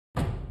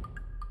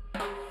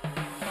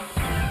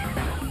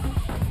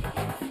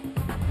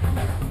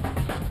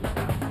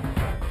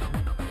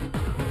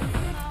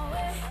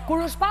Kur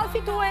u shpall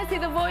fituesi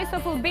The Voice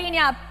of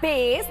Albania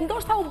 5,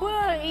 ndoshta u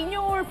bë i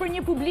njohur për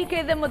një publik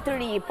edhe më të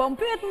ri. Po më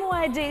pyet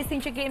mua e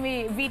Gjesin që kemi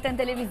vite në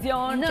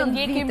televizion, që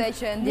ndjekim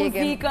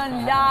muzikën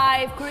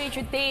live,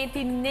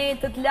 kryeqytetin,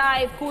 netët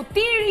live, ku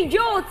Tiri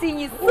Gjoci,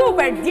 një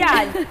super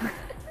djalë,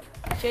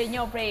 që i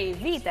njoh prej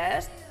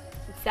vitesh,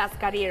 flas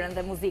karrierën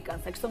dhe muzikën,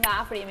 se kështu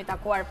nga afër jemi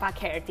takuar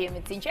pak herë, jemi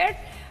të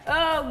sinqert.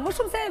 Më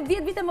shumë se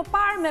 10 vite më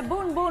parë me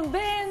bon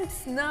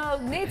band në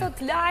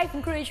netët live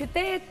në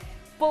kryeqytet,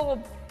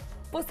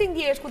 po si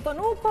ndjesh ku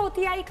tonë, po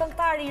ti ai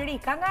këngëtar i ri,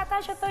 ka nga ata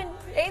që thonë,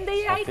 ende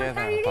i ai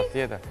këngëtar i ri?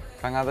 Patjetër,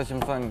 ka nga ata që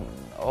më thonë,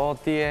 o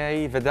ti e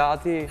i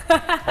Vedati,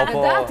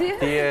 opo ti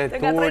e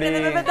Turi,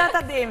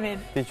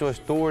 ti që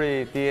është Turi,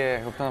 ti e,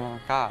 kuptën,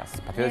 ka,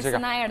 patjetër që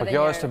ka, po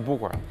kjo është e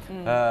bukur.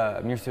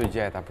 Mirë si u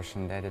gjeta,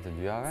 përshëndetje të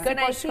dyjave.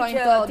 Kënaqësi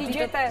që ti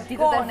gjete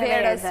kohën e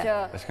verës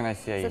që... Është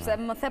kënaqësia ime. Sepse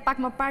më the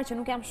pak më parë që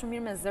nuk jam shumë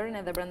mirë me zërin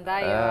edhe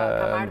brendaj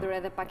kam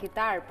ardhur edhe pa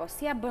kitar, po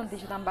si ja bën ti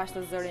që ta mbash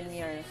të zërin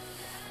mirë?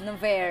 Në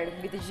verë,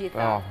 mbi të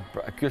gjitha.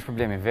 Ky është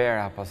problemi,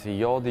 vera, pasi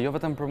jodi, jo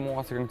vetëm për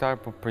mua si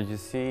këngëtar, por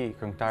përgjithësi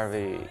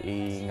këngëtarëve i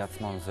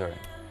ngacmon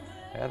zërin.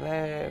 Edhe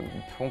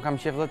unë kam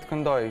qejf dhe të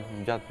këndoj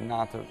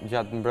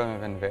gjatë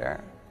mbrëmjeve në verë,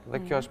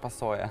 dhe kjo është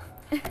pasoja.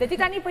 Dhe ti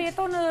tani po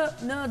jeton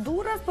në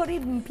Durrës, po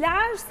rrit në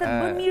plazh, se të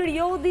bën mirë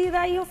jodi dhe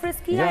ajo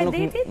freskia e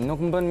detit?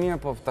 Nuk më bën mirë,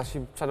 po tash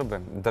çfarë do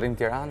bëjmë? Dërrim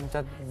Tiranë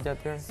gjatë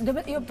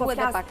tjerë? Jo,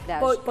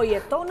 po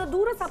jeton në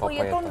Durrës apo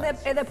jeton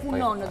edhe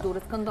punon në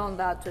Durrës, këndon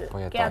dhe aty?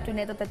 Ke aty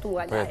netët e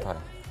tua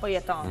live? Po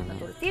jeton në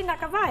Durrës. Ti nga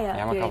Kavaja?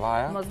 Jam nga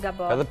Kavaja. Mos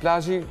gabon. Edhe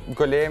plazhi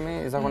Golemi,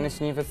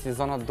 zakonisht njihet si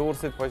zona e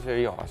Durrësit, po që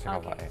jo, është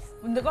Kavaja.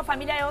 Ndërkohë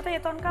familja jote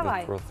jeton në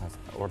Kavaj?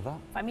 Urdhë?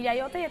 Familja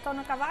jote jeton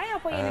në Kavaj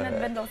apo jeni në të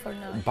vendosur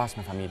në...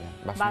 Bashkë me familjen.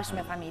 Bashkë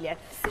me familje.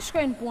 Si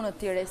shkojnë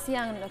punët tyre, si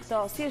janë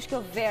këto, si është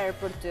kjo verë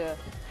për ty?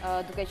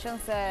 Duke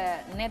qenë se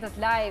netët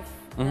live,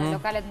 në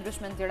lokalet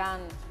ndryshme në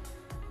Tiranë,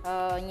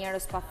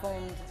 njerëz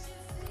pafund,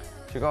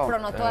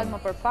 pronotohet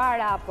më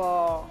përpara, apo...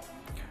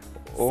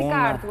 Unë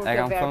e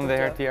kam thënë dhe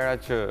herë tjera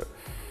që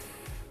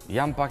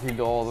jam pak i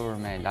lodhur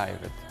me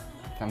live-et,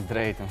 them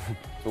drejtën.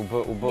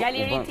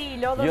 Djali i ri ti i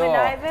lodhur me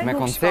live-et? Me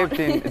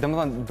konceptin,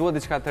 domethënë duhet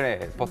diçka të re,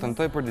 po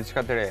tentoj për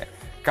diçka të re.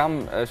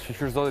 Kam,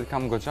 shqyr zotit,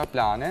 kam goxha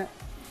plane.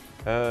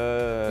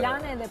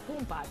 Plane dhe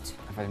pumpaq.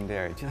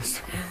 Faleminderit,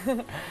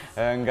 gjithashtu.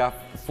 Nga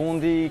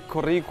fundi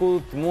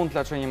kurrikullit mund të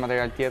laçoj një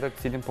material tjetër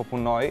të cilin po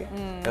punoj,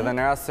 edhe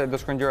në rast se do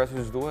shkojnë gjëra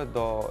siç duhet,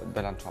 do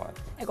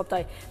lançohet. E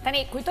kuptoj.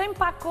 Tani kujtojmë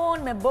pak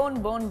kohën me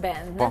bon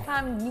band. Ne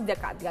tham një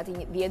dekadë, gati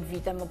 10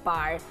 vite më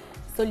parë.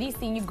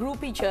 Solisti i një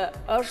grupi që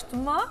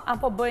është më,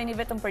 apo bëheni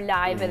vetëm për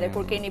live dhe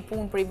kur keni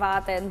punë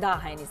private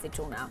ndaheni si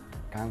çuna?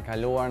 Kanë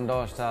kaluar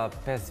ndoshta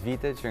 5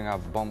 vite që nga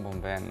bon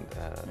band,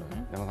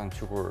 domethënë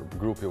që kur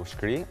grupi u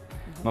shkri.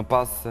 Më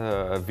pas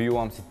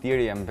vijuam si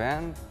Tiri e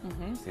band,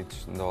 si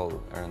që ndodh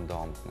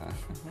rëndomt në...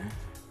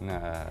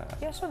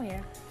 Jo, shumë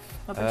mirë.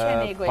 Më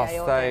pëlqen egoja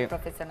jote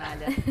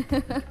profesionale.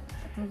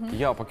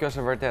 Jo, po kjo është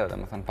e vërtetë,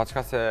 më thënë, pa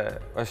çka se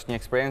është një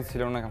eksperiencë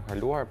që unë e kam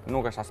kaluar,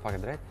 nuk është as pak e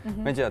drejtë.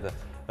 Megjithatë,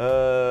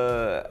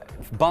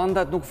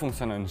 bandat nuk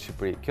funksionojnë në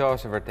Shqipëri, kjo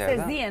është e vërtetë.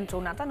 Se zihen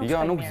çuna, ata nuk shkojnë mirë. Jo,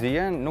 nuk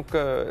zihen,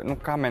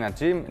 nuk ka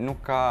menaxhim, nuk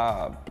ka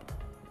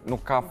fryte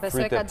pune.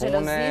 Besoj ka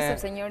xhelozi,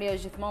 sepse njëri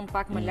është gjithmonë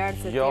pak më lart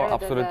se tjerët. Jo,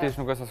 absolutisht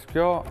nuk është as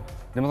kjo.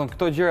 Domethënë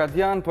këto gjërat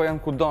janë, po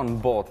janë kudo në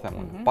botë, them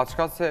unë. Pa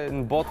çka se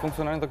në botë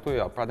funksionojnë dhe këtu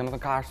jo. Pra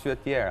domethënë ka arsye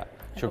të tjera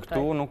që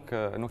këtu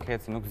nuk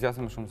ecin, nuk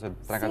zgjasin më shumë se 3-4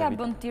 vite. Si ja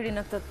bën Tiri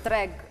në këtë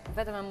treg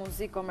vetëm me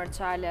muzikë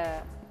komerciale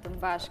të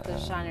mbash këtë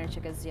zhanër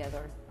që ke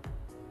zgjedhur?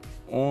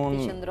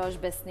 Ti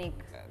qëndrosh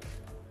besnik.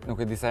 Nuk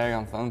e di sa herë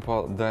kam thënë, po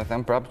do e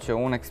them prapë që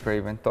unë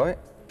eksperimentoj,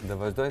 dhe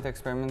vazhdoj të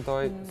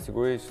eksperimentoj,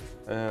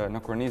 sigurisht në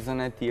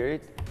kornizën e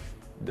Tirit,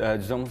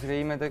 çdo muzikë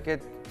ime të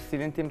ketë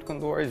stilin tim të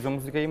kënduar, çdo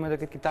muzikë ime të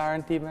ketë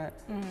kitarën time.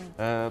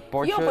 Jo,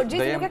 po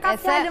gjithë nuk e ka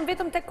fjalën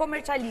vetëm tek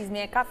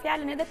komercializmi, e ka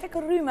fjalën edhe tek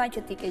rryma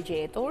që ti ke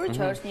gjetur,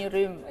 që është një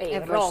rrymë e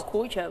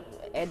rocku që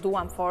e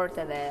duam fort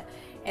edhe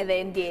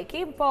e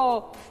ndjekim, po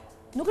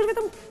nuk është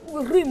vetëm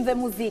rrymë dhe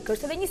muzikë,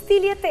 është edhe një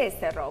stil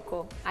jetese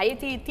rocku. A je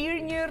ti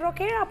Tir një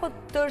rocker apo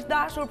të është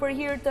dashur për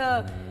hir të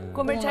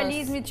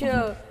komercializmit që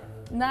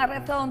na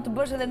rrethon të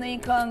bësh edhe në një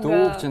këngë?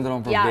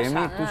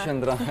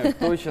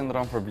 Këtu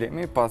qëndron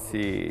problemi,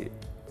 pasi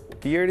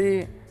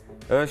Tiri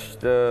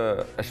është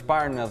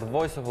parë në The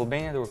Voice of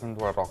Albania duke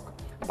kënduar rock.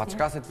 Pa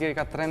çka se Tiri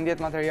ka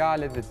 13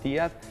 materiale të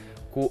tija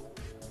ku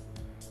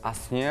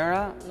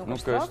asnjëra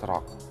nuk është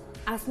rock.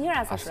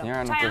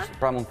 Asnjëra nuk është.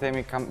 Pra mund të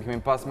themi kemi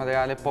pas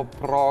materiale pop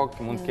rock,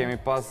 mund të kemi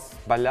pas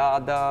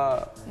balada,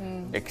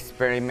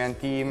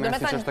 eksperimentime,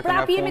 siç është kënga e fundit.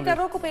 Prapë jemi te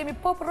rocku, po jemi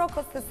pop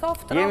rock ose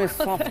soft rock?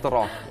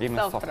 Jemi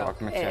soft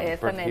rock me qenë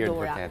për hir të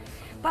vërtet.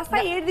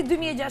 Pastaj erdhi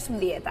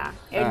 2016-a,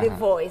 erdhi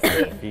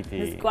Voice-i,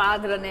 në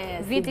skuadrën e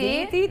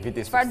Siditit. Viti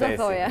i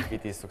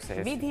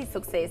suksesit. Viti i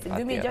suksesit,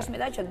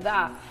 2016-a që dha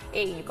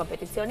një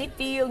kompeticion i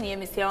tillë, një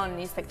emision,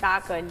 një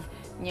spektakël,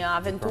 një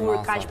aventurë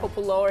kaq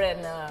popullore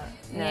në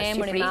Shqipëri.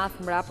 Emri i madh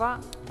mbrapa.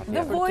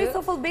 The Voice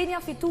of Albania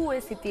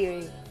fituesi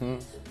Tiri.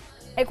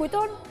 E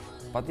kujton?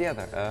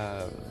 Patjetër.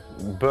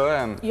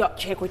 Bëhem... Jo,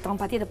 që e kujton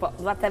patjetër, po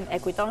do të them e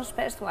kujton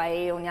shpesh,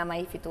 unë jam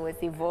ai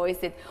fituesi i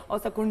Voice-it,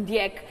 ose kur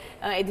ndjek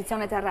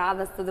edicionet e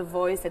radhës të The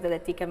Voice-it edhe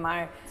ti ke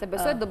marrë. Se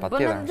besoj do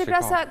bënë të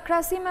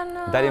krasime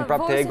në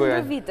Voice-in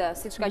në vite,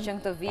 si që ka qenë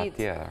këtë vit.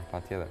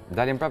 Patjetër.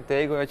 Dalim prap të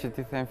egoja që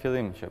ti them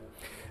fillim që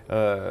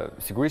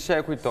sigurisht që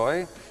e kujtoj,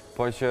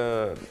 po që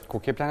kur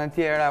ke plane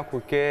tjera,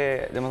 kur ke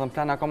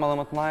plane akoma dhe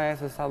më të maje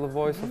se sa The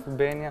Voice of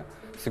Albania,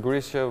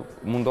 sigurisht që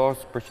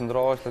mundosh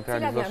përqendrohesh të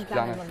realizosh plane. Cilat janë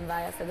planet më të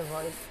mëdha se The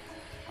Voice?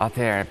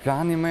 Atëherë,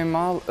 plani më i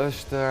madh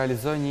është të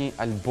realizoj një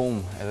album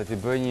edhe të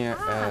bëj një...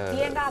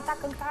 Ti e nga ata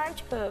këngëtarë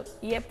që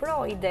je pro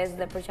idesë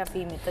dhe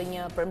përqafimit të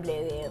një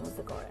përmbledhje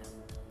muzikore?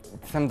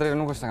 Të them drejtë,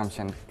 nuk është se kam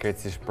qenë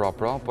krejtësisht pro,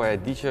 po e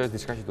di që është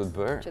diçka që duhet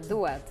bërë. Që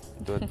duhet.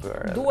 Duhet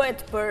bërë. Duhet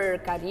për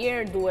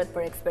karrierë, duhet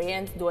për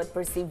eksperiencë, duhet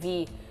për CV,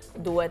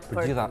 duhet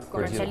për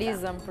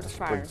komercializëm, për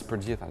çfarë? Për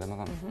gjitha,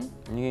 domethënë.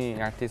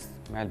 Një artist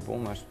me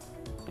album është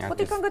po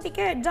ti këngët i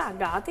ke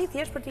gati,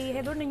 thjesht për t'i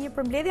hedhur në një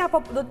përmbledhje, apo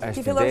do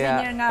t'i fillosh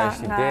një nga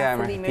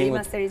fillimi,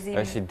 masterizimi?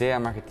 Është ideja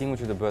e marketingut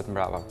që të bëhet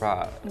mbrapa. Pra,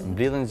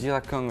 mblidhen gjitha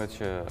këngët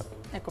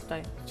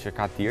që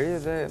ka Tiri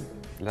dhe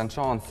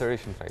lançohen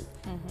sërish në treg.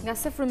 Nga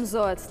se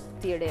frymëzohet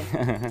Tiri?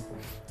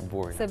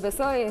 Burin. Se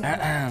besoj,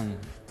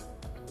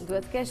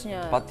 duhet kesh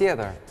një...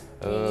 Patjetër.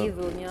 Një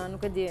idhull, një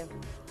nuk e di.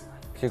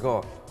 Shiko,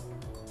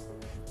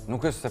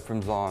 nuk është se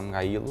frymëzohem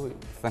nga idhull,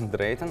 të them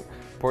drejtën,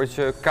 por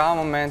që ka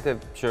momente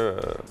që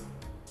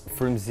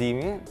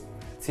frymëzimi,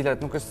 cilat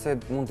nuk është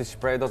se mund t'i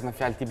shprej do të me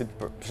fjalë tipit,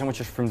 për shembull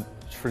që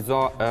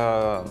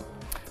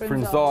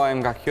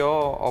frymëzohem nga kjo,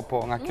 apo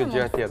nga kjo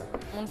gjëra tjetër.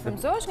 Mund të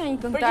frymëzohesh nga një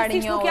këngëtar i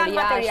njohur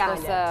jashtë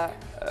ose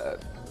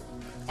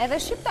edhe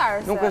shqiptar.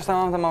 Nuk është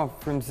tamam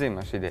frymëzim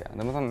është ideja.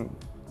 Domethënë,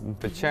 më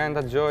pëlqen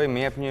ta dëgjoj,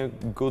 më jep një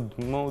good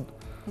mood,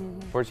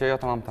 por që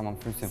jo tamam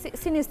frymëzim.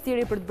 Si nis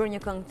Tiri për të bërë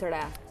një këngë të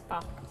re?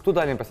 Këtu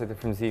dalin pastaj te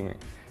frymëzimi.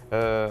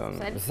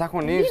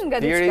 Zakonisht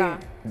Tiri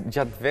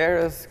gjatë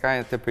verës ka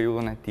të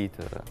periudhën e tij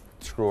të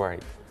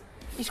shkruarit.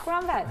 I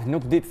shkruan vetë?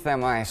 Nuk di të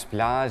them a është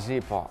plazhi,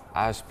 po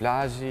a është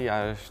plazhi, a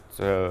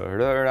është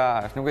rëra,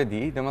 nuk e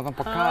di, domethënë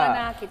po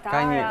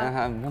ka një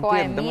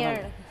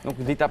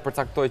nuk di ta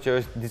përcaktoj që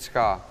është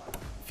diçka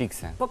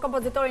fikse. Po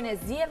kompozitorin e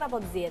zgjedh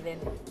apo të zgjedhin?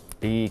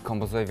 I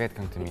kompozoj vetë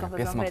këngët e mia,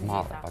 pjesë më të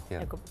madhe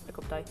patjetër. E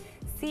kuptoj.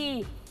 Si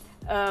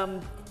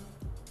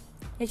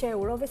e që e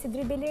urove si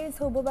Dri Belerin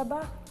se u bë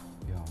baba?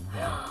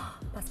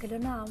 Pas ke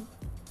lënam,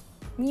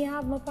 një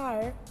javë më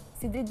parë,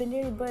 si Drit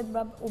Beleri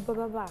u bë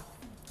baba.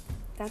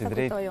 Ta ta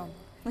kujtoj unë.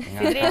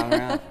 Nga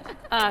kamera,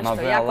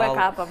 ashtu, ja ku e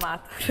ka për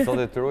matë.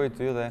 Sot e të ruj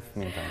ty dhe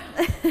fëmin të.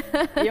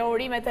 Jo,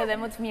 urimet edhe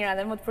më të mira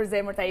dhe më të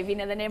përzemër të i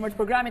vinë edhe në emër të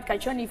programit ka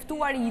qenë i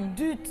ftuar i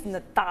dytë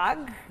në tag,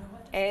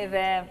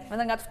 edhe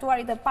më nga të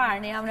ftuarit e parë,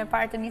 ne jam në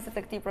parë të nisët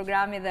e këtij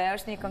programi dhe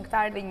është një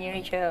këngëtar dhe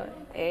njëri që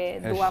e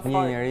dua fort. Është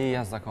një njëri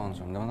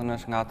jashtëzakonshëm, domethënë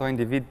është nga ato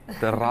individ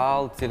të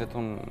rrallë, cilët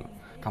unë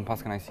kam pas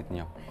kënaqësi të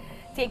njoh.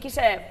 Ti e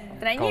kishe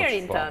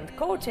trajnerin tënd,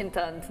 coachin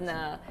tënd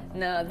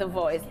në The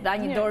Voice, da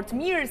një dorë të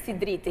mirë si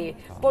Driti,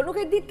 po nuk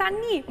e di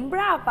tani,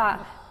 mbrapa,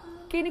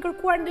 keni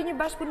kërkuar ndonjë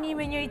bashkëpunim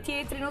me njëri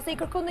tjetrin, ose i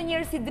kërkon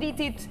ndonjëherë si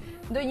Dritit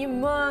ndonjë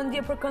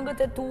mendje për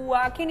këngët e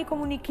tua, keni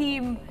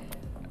komunikim?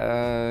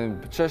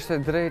 Ç'është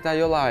e drejta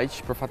jo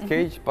lajq, për fat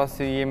keq,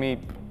 pasi jemi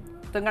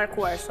të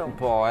ngarkuar shumë.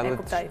 Po, edhe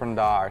të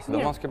shpërndar,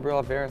 sidomos ke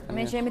brylla verës.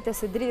 Me që jemi te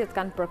se Dritit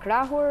kanë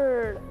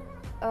përkrahur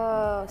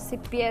si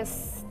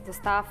pjesë të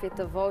stafit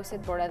të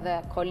Voice-it, por edhe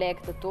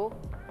kolegë të tu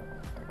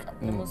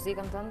në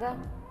muzikën tënde?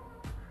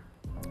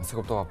 Se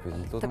kuptova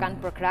pyetjen. Të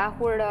kanë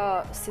përkrahur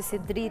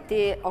si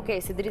Driti,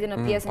 si Driti në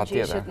pjesën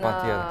që ishit në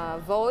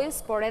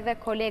Voice, por edhe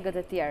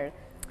kolegët e tjerë.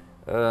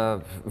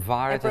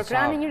 Varet e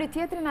përkrahni njëri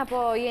tjetrin apo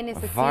jeni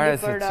secili për... Varet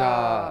se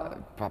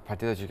qa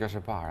patjetër që kjo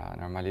është e para.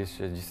 Normalisht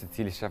që gjithë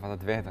secili shef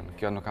atë vetën.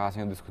 Kjo nuk ka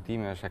asnjë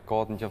diskutime, është e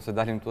kotë nëse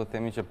dalim këtu dhe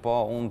themi që po,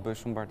 unë bëj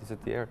shumë për artistë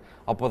të tjerë,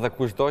 apo dhe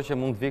kushdo që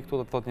mund të vi këtu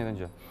dhe të thotë njëjtën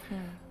gjë.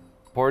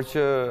 Por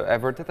që e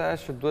vërteta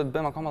është që duhet të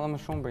bëjmë akoma edhe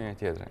më shumë për njëri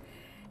tjetrin.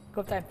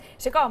 Kuptoj.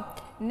 Shiko,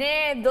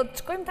 ne do të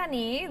shkojmë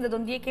tani dhe do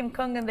ndjekim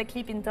këngën dhe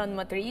klipin tënd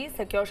më të ri,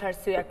 se kjo është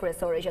arsyeja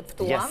kryesore që të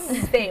ftuam.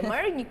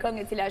 Zemër, një këngë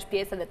e cila është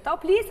pjesë edhe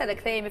top list, edhe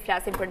kthehemi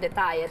flasim për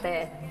detajet e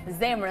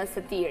zemrës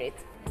së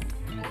Tirit.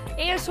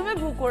 Është shumë e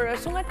bukur,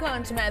 është shumë e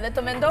këndshme dhe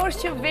të mendosh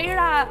që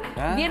vera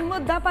vjen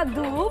më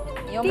dapadup,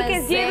 ti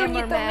ke zgjedhur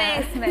një të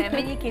mesme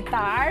me një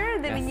kitarë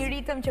dhe me një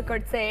ritëm që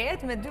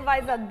kërcehet, me dy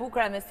vajza të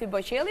bukura me sy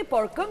boqelli,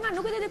 por kënga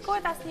nuk e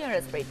dedikohet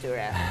asnjëres prej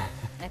tyre.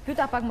 E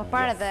pyeta pak më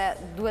parë dhe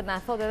duhet na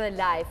thotë edhe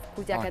live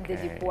ku t'ja ka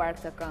dedikuar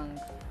këtë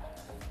këngë.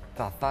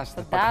 Ta thash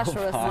të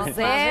dashurës së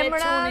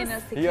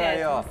zemrës.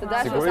 Jo,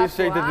 sigurisht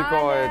që i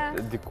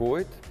dedikohet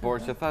dikujt, por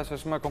që thash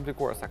është më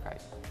komplikuar sa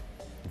kaq.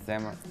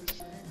 Zemër.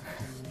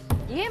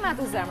 Jemi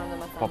atë zemrën dhe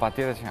më thënë? Po, pa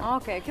tjetër që jam.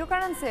 Oke, kjo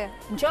ka rëndësi.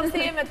 Në qëmë se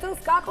jemi të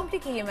s'ka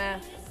komplikime.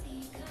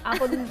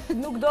 Apo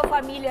nuk do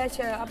familja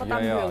që, apo ta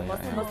mbyllë,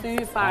 mos të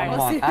hy fare.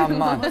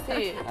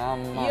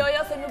 Aman. Jo,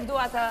 se nuk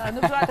dua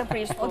të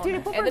prish punë. O Tiri,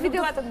 po edhe nuk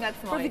dua të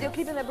ngacmoj. për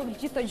videoklipin dhe për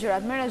gjithë të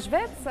gjërat, merresh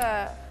vetë se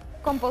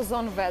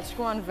kompozon vetë,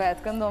 shkruan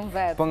vetë, këndon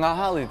vetë. Po nga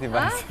halli ti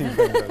basi.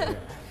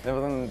 Dhe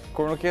vëdhën,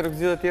 kur nuk je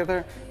rëgzidhe tjetër,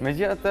 me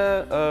gjithë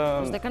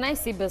Është dhe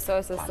kënaqësi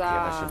besoj se sa...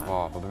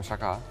 Po dhe me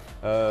shaka.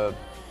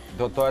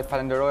 Do të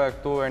falenderoja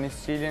këtu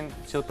Ernest Qilin,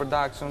 Chill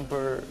Production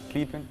për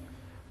klipin.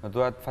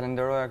 Do të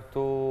falenderoja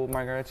këtu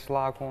Margaret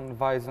Shlakun,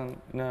 vajzën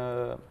në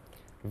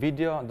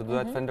video. Do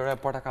të falenderoja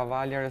Porta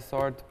Cavalli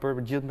Resort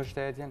për gjithë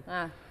mbështetjen.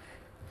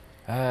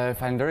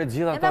 Falenderoj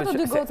gjitha ato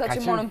dy goca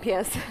që morën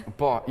pjesë.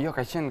 Po, jo,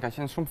 ka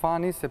qenë shumë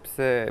fani,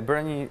 sepse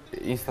bëra një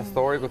Insta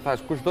story ku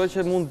thash, kushdo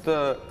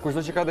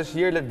që ka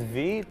dëshirë le të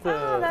vit, të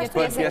bëhet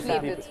pjesë e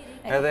klipit.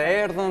 Edhe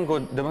erdhën,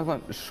 dhe me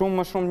thënë, shumë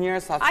më shumë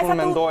njerëz sa që unë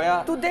mendoja.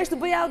 Tu desh të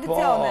bëja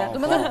audicione.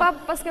 Do me thënë,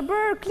 pas ke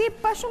bërë klip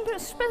pa shumë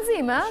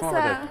shpenzime,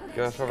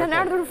 se kanë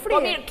ardhur fri.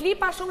 Po mirë,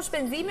 klip pa shumë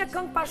shpenzime,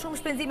 këngë pa shumë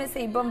shpenzime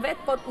se i bën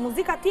vetë, po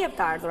muzika tjep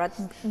të ardhur,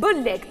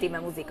 bën lek ti me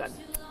muzikën.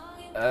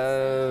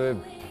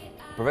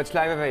 Përveç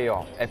live-eve jo,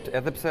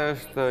 edhe pse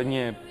është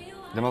një,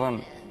 dhe më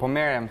thënë, po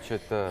merem që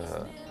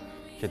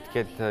të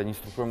ketë një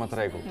strukturë më të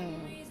rregullt.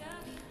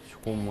 Që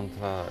ku mund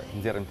të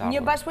nxjerrim të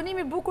Një bashkëpunim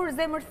i bukur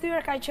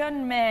zemërthyr ka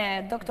qenë me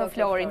Dr.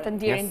 Florin, të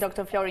ndirin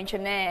Dr. Florin, që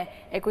ne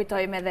e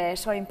kujtojmë edhe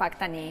shohim pak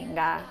tani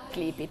nga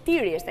klipi.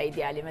 Tiri është ai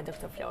ideali me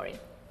Dr. Florin.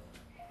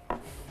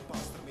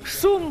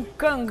 Shumë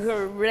këngë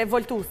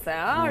revoltuse,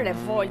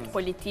 revolt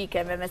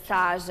politike me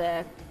mesazhe,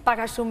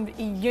 paka shumë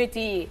i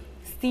njëjti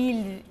stil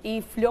i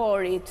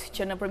Florit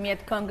që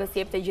nëpërmjet këngës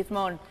jepte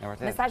gjithmonë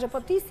mesazhe, po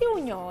ti si u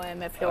njohe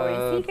me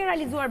Florin? Si ke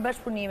realizuar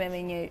bashkëpunime me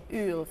një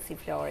yll si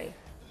Flori?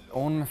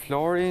 Unë me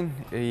Florin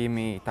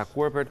jemi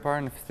takuar për të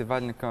parë në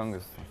festivalin e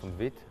këngës në fund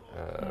vit,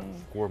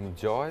 kur më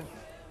gjoj.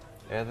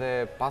 Edhe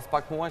pas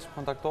pak muajsh më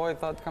kontaktoi,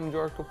 tha të kam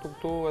gjuar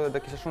këtu edhe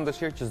dhe kisha shumë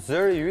dëshirë që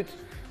zëri yt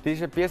të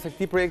ishe pjesë e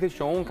këtij projekti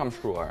që unë kam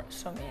shkruar.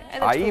 Shumë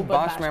mirë. Ai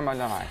bashkë me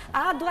Malanaj.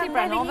 Dua të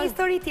bëj një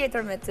histori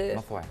tjetër me ty.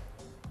 Më thuaj.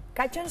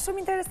 Ka qenë shumë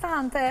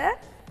interesante,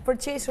 për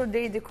qeshur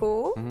deri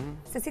diku,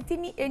 se si ti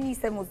e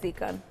nise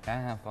muzikën.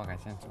 Po, ka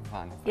qenë shumë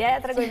fani. Ja,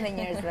 tregojmë me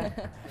njerëzve.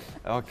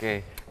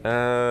 Okej.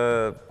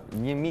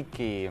 Një mik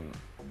i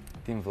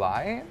tim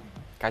vllai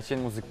ka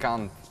qenë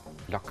muzikant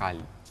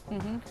lokal.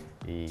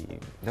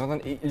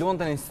 Domethënë, i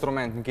luante në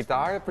instrument, në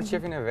kitare për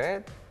qefin e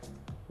vet,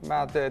 me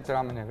atë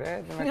tëramin e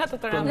vet, me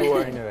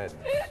kënduarin e vet.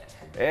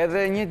 Edhe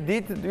një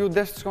ditë ju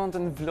desh të shkonte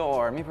në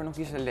Vlorë, mi për nuk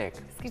ishe lek.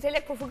 S'kishe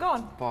lek për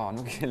furgon? Po,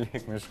 nuk ishe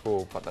lek me shku,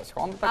 po ta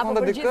shkonte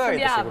dikëj.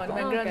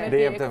 Dhe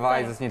jep të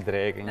vajzës një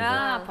drekë, një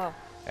po.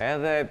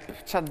 Edhe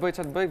qatë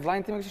bëj,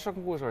 vlajnë ti me kështë shok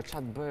në kushur,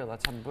 qatë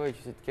bëj,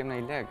 që si të kem në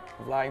i lek,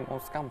 vlajnë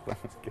o s'kam të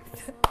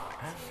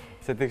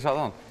se ti kësha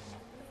thonë.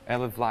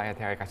 Edhe vlajnë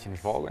atëherë ka qenë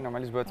i vogël,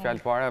 normalisht bëhet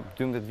fjallë para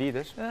 12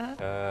 vitesh.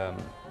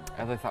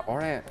 Edhe i tha,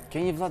 ore,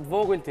 ke një vlat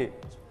vogël ti?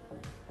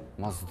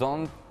 Mos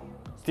donë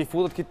ti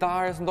futet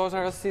kitarës,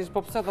 ndoshta rësisht,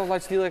 po pse të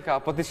vllaj ç'lidhje ka?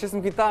 Po ti shisim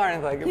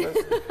kitaren, tha,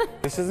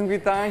 ti shisim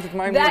kitaren që të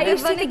marrim një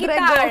vend të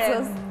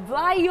kitarës.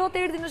 Vllai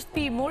jote erdhi në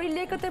shtëpi, mori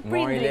lekët e prindrit.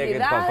 Mori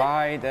lekët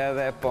papait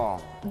edhe po.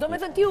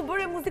 Domethënë ti u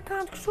bëre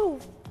muzikant kështu,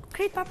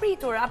 krejt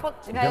papritur, apo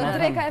nga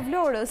dreka e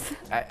Vlorës.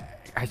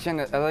 Ka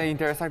qenë edhe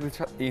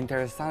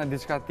interesante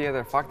diçka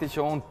tjetër, fakti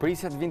që unë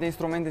prisja të vinte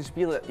instrumenti në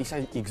shtëpi dhe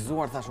isha i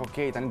gëzuar, thash,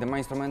 okej, tani të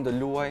marr instrument do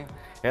luaj.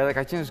 Edhe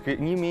ka qenë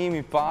shkrimimi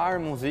im i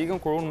parë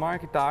muzikën kur unë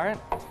marr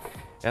kitaren.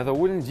 Edhe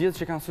ullin gjithë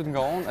që kanë sytë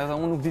nga unë, edhe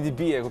unë nuk di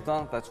bie,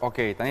 kupton? Thash,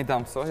 okej, tani ta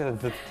mësoj edhe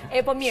të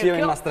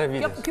shihemi mas 3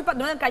 vitesh. Kjo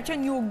domethënë ka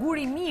qenë një ugur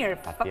i mirë.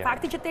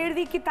 Fakti që të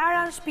erdhi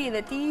kitara në shtëpi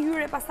dhe ti i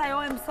hyre pastaj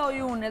e mësoj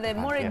unë edhe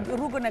more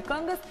rrugën e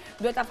këngës,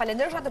 duhet ta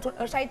falenderosh atë çun,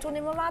 është ai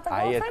çuni më madh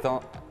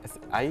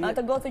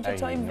atë gocën që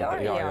çojmë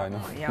Vlorë?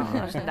 Jo,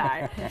 është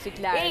ndarë.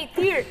 Ej,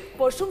 Tir,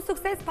 po shumë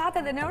sukses pat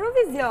edhe në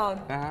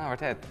Eurovision.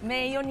 Vërtet. Me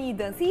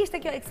Jonidën, si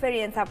ishte kjo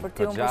eksperjenca për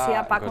ty? Unë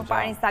përshia pak më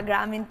parë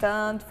Instagramin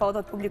tënd,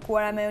 fotot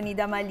publikuara me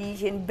Jonida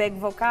Maliqin, back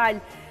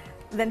vokal,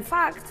 dhe në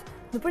fakt,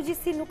 në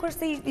përgjithësi nuk është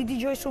se i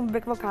dëgjoj shumë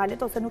back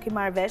vokalet, ose nuk i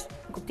marrë vesh,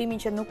 në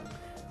kuptimin që nuk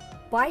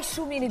paj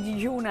shumë i në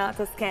dëgjuna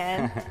të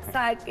sken,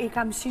 sa i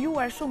kam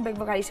shijuar shumë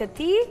back vokal, ishe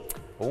ti?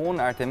 Unë,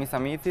 Artemis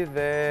Amiti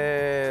dhe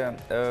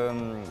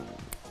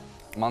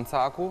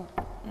Mancaku.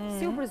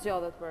 Si u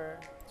përzgjodhet për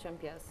qenë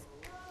pjesë?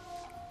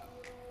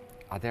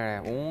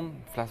 Atere, unë,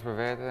 flasë për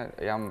vete,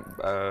 jam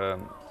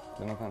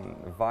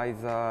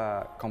vajza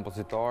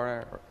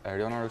kompozitore,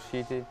 Eriona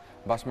Rushiti,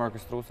 bashkë me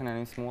orkestrusin e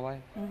një Smullaj,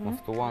 më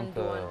ftuan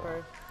të...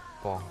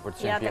 Po, për të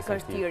qenë pjesë e ti. Ja të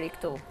kështiri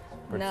këtu,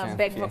 në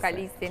back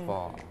vokalistin.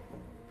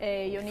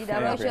 Jonida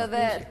Roqe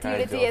dhe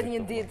Tiri të jetë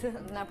një ditë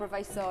nga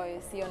përfaqësoj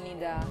si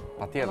Jonida.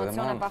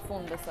 Emocione pa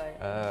fund, besoj.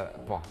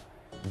 Po.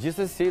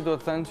 Gjithsesi, do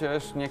të thënë që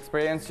është një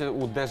eksperiencë që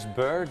u desh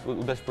bërë,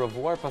 u desh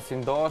provuar, pasi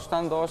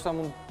ndoshta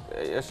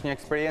është një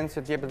eksperiencë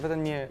që t'jepet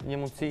vetëm një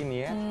mundësi një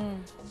jetë.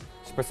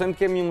 Shpresojmë të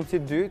kemi një mundësi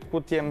dytë,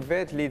 ku t'jem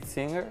vetë lead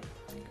singer,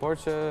 por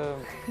që...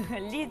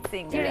 Lead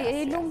singer. Tiri,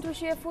 e i lumtur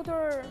që je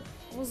futur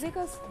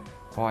muzikës?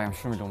 Po, jam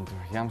shumë i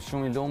lumtur. Jam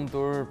shumë i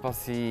lumtur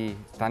pasi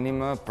tani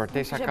më për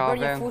te shakave... Që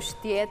bërë një fush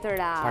tjetër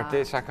a... Për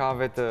te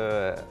shakave të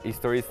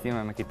historisë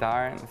time me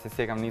kitaren, se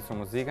si e kam nisur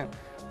muzikën,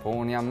 po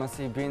unë jam më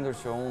si i bindur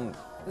që unë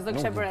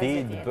nuk di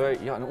të bëj...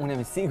 Jo, unë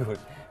jam i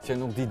sigurt që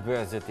nuk di të bëj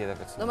asgjë tjetër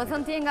veç. Do me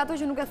thënë ti e nga ato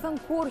që nuk e thënë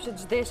kur që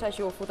çdesha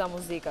që u futa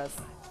muzikës.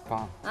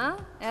 Pa.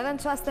 Edhe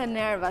në qaste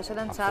nervash,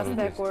 edhe në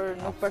qaste kur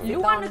nuk përfiton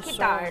shumë. Luan në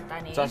kitarë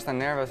tani. Qaste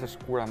nervash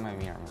është kura më e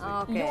mirë.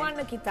 Luan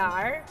në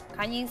kitarë,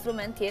 ka një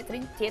instrument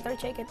tjetër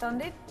që e ke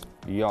tëndit?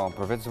 Jo,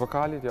 përveç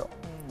vokalit, jo.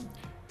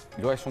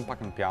 Luaj shumë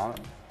pak në piano.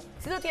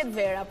 Si do t'jetë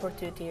vera për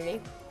ty, Tiri?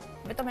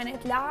 Vetëm e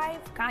net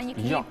live, ka një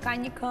klip, ka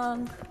një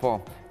këngë? Po,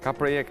 ka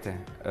projekte.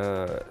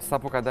 Sa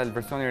po ka dalë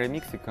versioni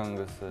remix i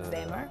këngës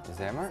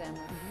Zemër.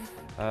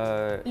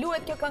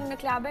 Luet kjo këngë në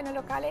klabe, në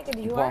lokale, e ke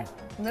dëgjuar?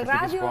 Në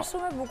radio është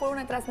shumë e bukur,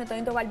 unë e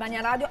transmetojnë të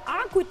Albania Radio.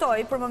 A,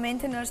 kujtoj, për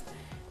momentin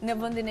është në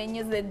vëndin e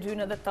 22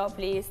 në the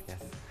top list.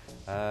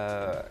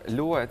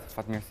 Luet,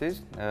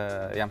 fatmirësisht,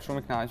 jam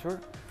shumë i kënaqur.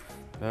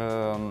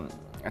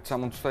 E që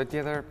mund të shtoj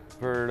tjetër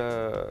për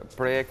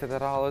projektet e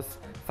radhës,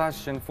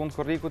 thash që në fund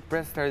korrikut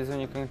pres të realizoj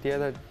një këngë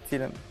tjetër,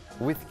 cilën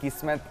with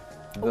kismet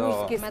do...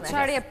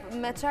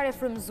 Me qarje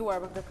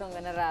frymëzuar për këtë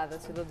këngën e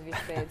radhës që do të vi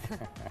shpejt.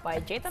 Po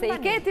e gjetëm se i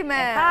keti me...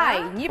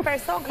 një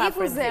person ka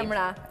frymëzim.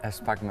 Zemra.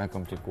 Është pak me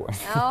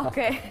komplikuar.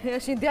 Okej,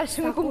 është një djalë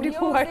shumë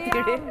komplikuar,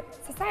 Tiri.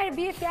 Se sa herë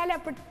bie fjala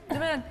për...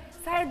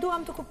 Sa herë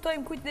duam të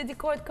kuptojmë kujt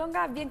dedikohet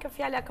kënga, vjen kjo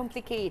fjala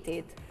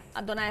complicated.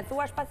 A do na e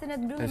thuash pasi ne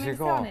të mbyllim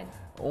emisionin?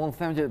 Unë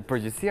them që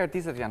përgjithësi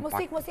artistët janë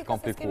pak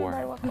komplikuar.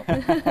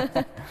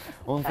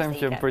 Unë them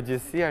që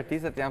përgjithësi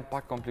artistët janë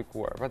pak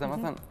komplikuar. Pra të më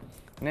thënë,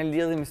 ne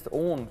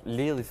unë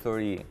lidh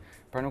histori.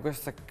 Pra nuk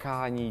është se ka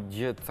një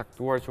gjë të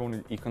caktuar që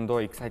unë i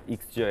këndoj kësajt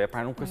x gjë.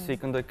 Pra nuk është se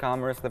i këndoj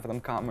kamerës dhe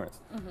vetëm kamerës.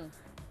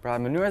 Pra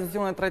mënyra se si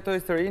unë e trajtoj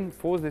historinë,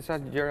 fuz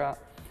diçka gjëra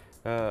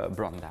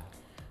brenda.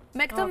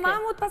 Me këtë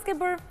mamut pas ke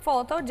bërë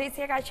foto,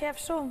 Gjoci e ka qef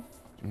shumë.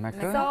 Me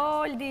këtë? Me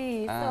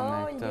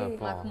Soldi.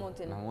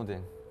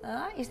 Mahmudin.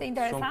 Ishte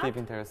interesant? Shumë tip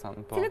interesant,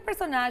 po. Cilët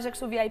personazhe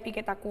kështu VIP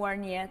ke takuar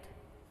një jetë?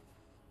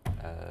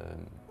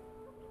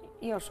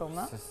 Jo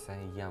shumë, Se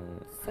jam...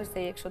 Se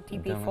je kështu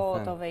tipi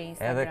fotove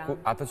Instagram. Edhe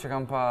ato që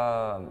kam pa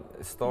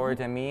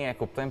storyt e mi, e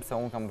kuptojmë se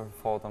unë kam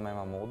bërë foto me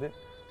Mahmudit.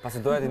 Pasi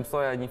doja t'i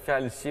mësoja një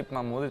fjallë shqip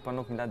Mahmudit, po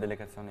nuk më la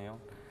delegacioni jo.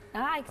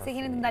 I këse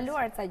keni të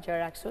ndaluar ca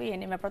gjëra kështu,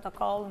 jeni me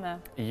protokoll me...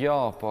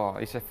 Jo, po,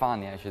 ishe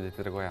fanja që di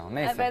të regoja.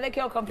 Edhe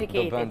kjo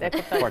complicated, e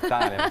kuptoj.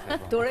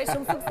 Turej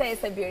shumë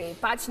suksese, Biri.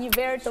 Paq një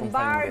verë të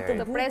mbarë, të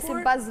bukur. Të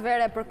presim pas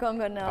vere për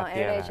këngën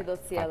e re që do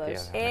të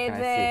sjellësh.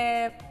 Edhe...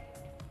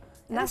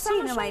 Nashi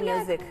në My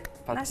Music.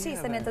 Nashi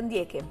se ne të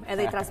ndjekim,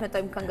 edhe i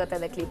transmetojmë këngët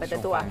edhe klipet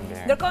e tua.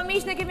 Ndërkohë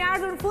miq, ne kemi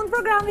ardhur në fund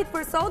programit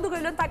për sot,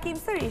 duke lënë takim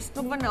sërish.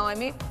 Nuk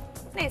vënohemi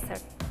nesër.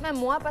 Me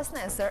mua pas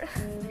nesër.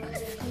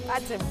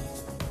 Paqim.